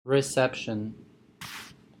Reception.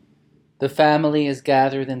 The family is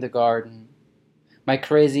gathered in the garden. My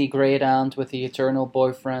crazy great aunt with the eternal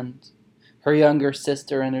boyfriend, her younger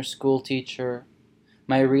sister and her school teacher,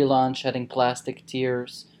 my relaunch shedding plastic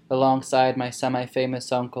tears alongside my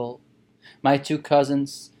semi-famous uncle, my two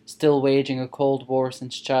cousins still waging a cold war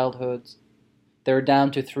since childhood. They're down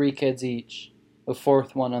to 3 kids each, a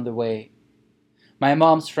fourth one on the way. My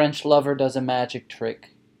mom's French lover does a magic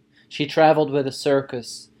trick. She traveled with a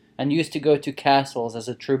circus and used to go to castles as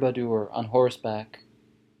a troubadour on horseback.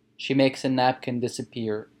 She makes a napkin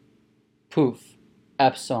disappear. Pouf,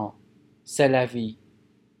 absent, c'est la vie.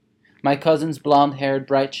 My cousin's blonde-haired,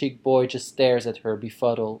 bright-cheeked boy just stares at her,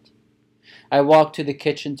 befuddled. I walk to the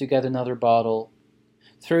kitchen to get another bottle.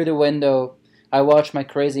 Through the window, I watch my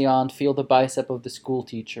crazy aunt feel the bicep of the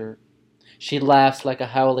schoolteacher. She laughs like a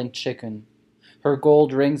howling chicken. Her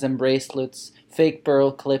gold rings and bracelets, fake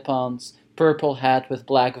pearl clip-ons, purple hat with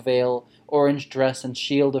black veil, orange dress and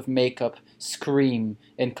shield of makeup scream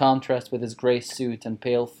in contrast with his grey suit and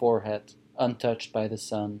pale forehead, untouched by the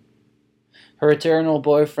sun. Her eternal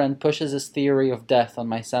boyfriend pushes his theory of death on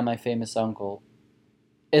my semi-famous uncle.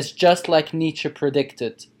 It's just like Nietzsche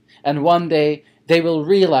predicted, and one day they will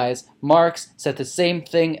realize Marx said the same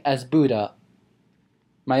thing as Buddha.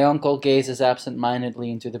 My uncle gazes absent-mindedly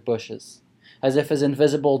into the bushes, as if his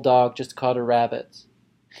invisible dog just caught a rabbit.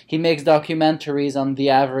 He makes documentaries on the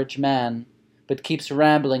average man, but keeps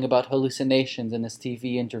rambling about hallucinations in his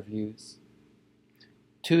TV interviews.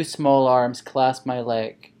 2 small arms clasp my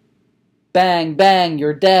leg. "Bang, bang,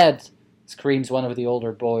 you're dead!" screams one of the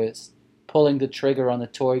older boys, pulling the trigger on a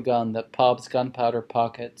toy gun that pops gunpowder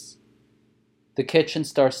pockets. The kitchen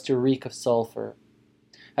starts to reek of sulfur.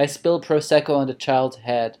 I spill Prosecco on the child's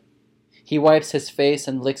head. He wipes his face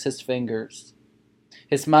and licks his fingers.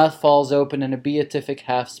 His mouth falls open in a beatific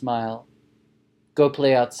half-smile. "Go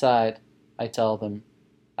play outside," I tell them.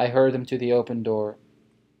 I hurry them to the open door.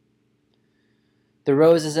 The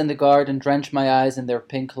roses in the garden drench my eyes in their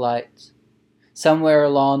pink light. Somewhere a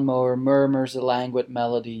lawnmower murmurs a languid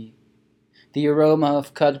melody. The aroma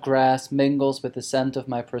of cut grass mingles with the scent of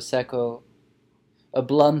my Prosecco. A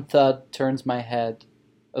blunt thud turns my head.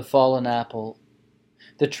 A fallen apple.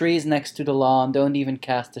 The trees next to the lawn don't even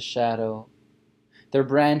cast a shadow. Their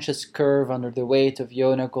branches curve under the weight of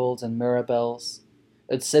Yonagles and mirabelles,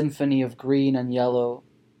 a symphony of green and yellow.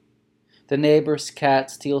 The neighbor's cat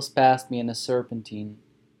steals past me in a serpentine,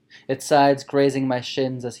 its sides grazing my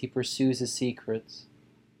shins as he pursues his secret.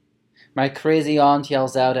 My crazy aunt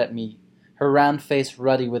yells out at me, her round face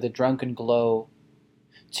ruddy with a drunken glow.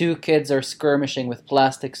 2 kids are skirmishing with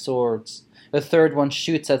plastic swords. A third one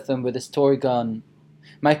shoots at them with his toy gun.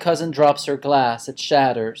 My cousin drops her glass, it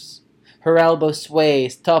shatters. Her elbow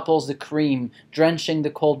sways, topples the cream, drenching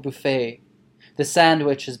the cold buffet. The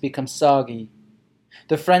sandwiches become soggy.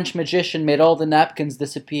 The French magician made all the napkins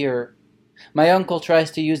disappear. My uncle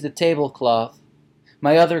tries to use the tablecloth.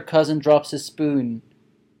 My other cousin drops his spoon.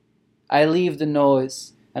 I leave the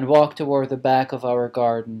noise and walk toward the back of our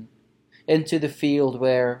garden, into the field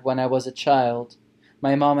where, when I was a child,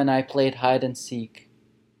 my mom and I played hide and seek.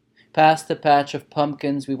 Past the patch of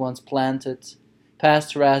pumpkins we once planted,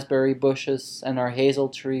 past raspberry bushes and our hazel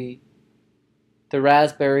tree. The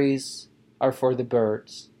raspberries are for the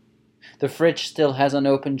birds. The fridge still has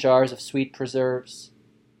unopened jars of sweet preserves.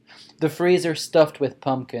 The freezer stuffed with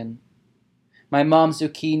pumpkin. My mom's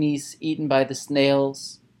zucchinis eaten by the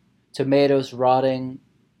snails, tomatoes rotting.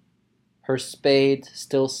 Her spade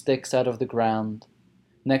still sticks out of the ground,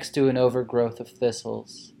 next to an overgrowth of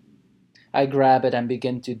thistles. I grab it and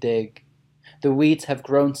begin to dig. The weeds have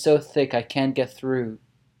grown so thick I can't get through.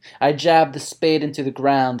 I jab the spade into the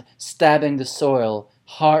ground, stabbing the soil,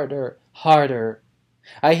 harder, harder.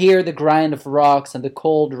 I hear the grind of rocks and the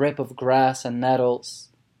cold rip of grass and nettles.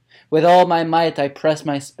 With all my might I press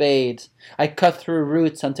my spade. I cut through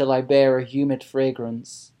roots until I bear a humid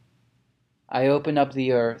fragrance. I open up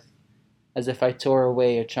the earth, as if I tore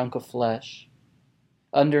away a chunk of flesh.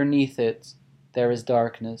 Underneath it, there is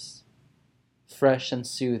darkness, fresh and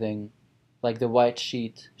soothing, like the white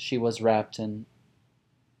sheet she was wrapped in.